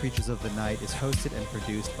Brothers Creatures of the Night is hosted and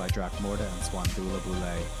produced by Drakmorda and Swandula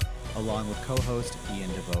Boulet, along with co-host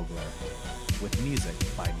Ian DeVogler, with music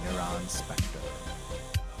by Neuron Spector.